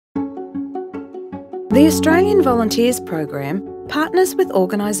The Australian Volunteers Program partners with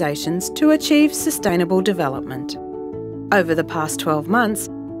organisations to achieve sustainable development. Over the past 12 months,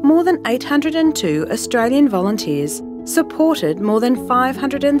 more than 802 Australian volunteers supported more than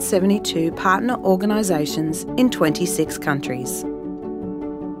 572 partner organisations in 26 countries.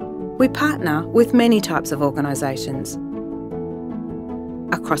 We partner with many types of organisations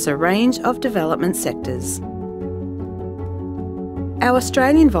across a range of development sectors. Our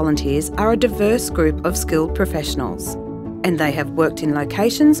Australian volunteers are a diverse group of skilled professionals, and they have worked in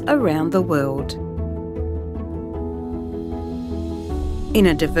locations around the world in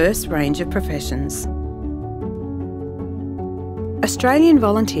a diverse range of professions. Australian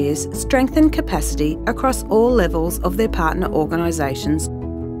volunteers strengthen capacity across all levels of their partner organisations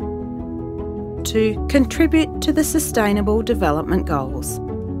to contribute to the Sustainable Development Goals.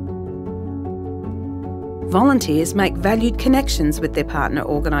 Volunteers make valued connections with their partner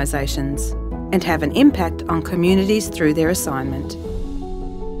organisations and have an impact on communities through their assignment.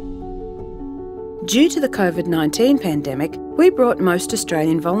 Due to the COVID-19 pandemic, we brought most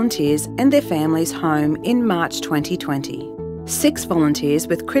Australian volunteers and their families home in March 2020. 6 volunteers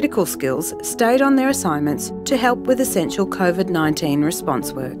with critical skills stayed on their assignments to help with essential COVID-19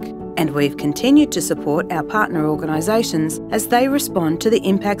 response work. And we've continued to support our partner organisations as they respond to the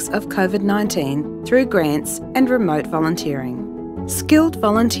impacts of COVID-19 through grants and remote volunteering. Skilled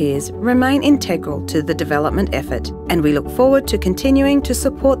volunteers remain integral to the development effort, and we look forward to continuing to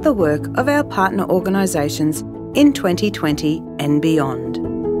support the work of our partner organisations in 2020 and beyond.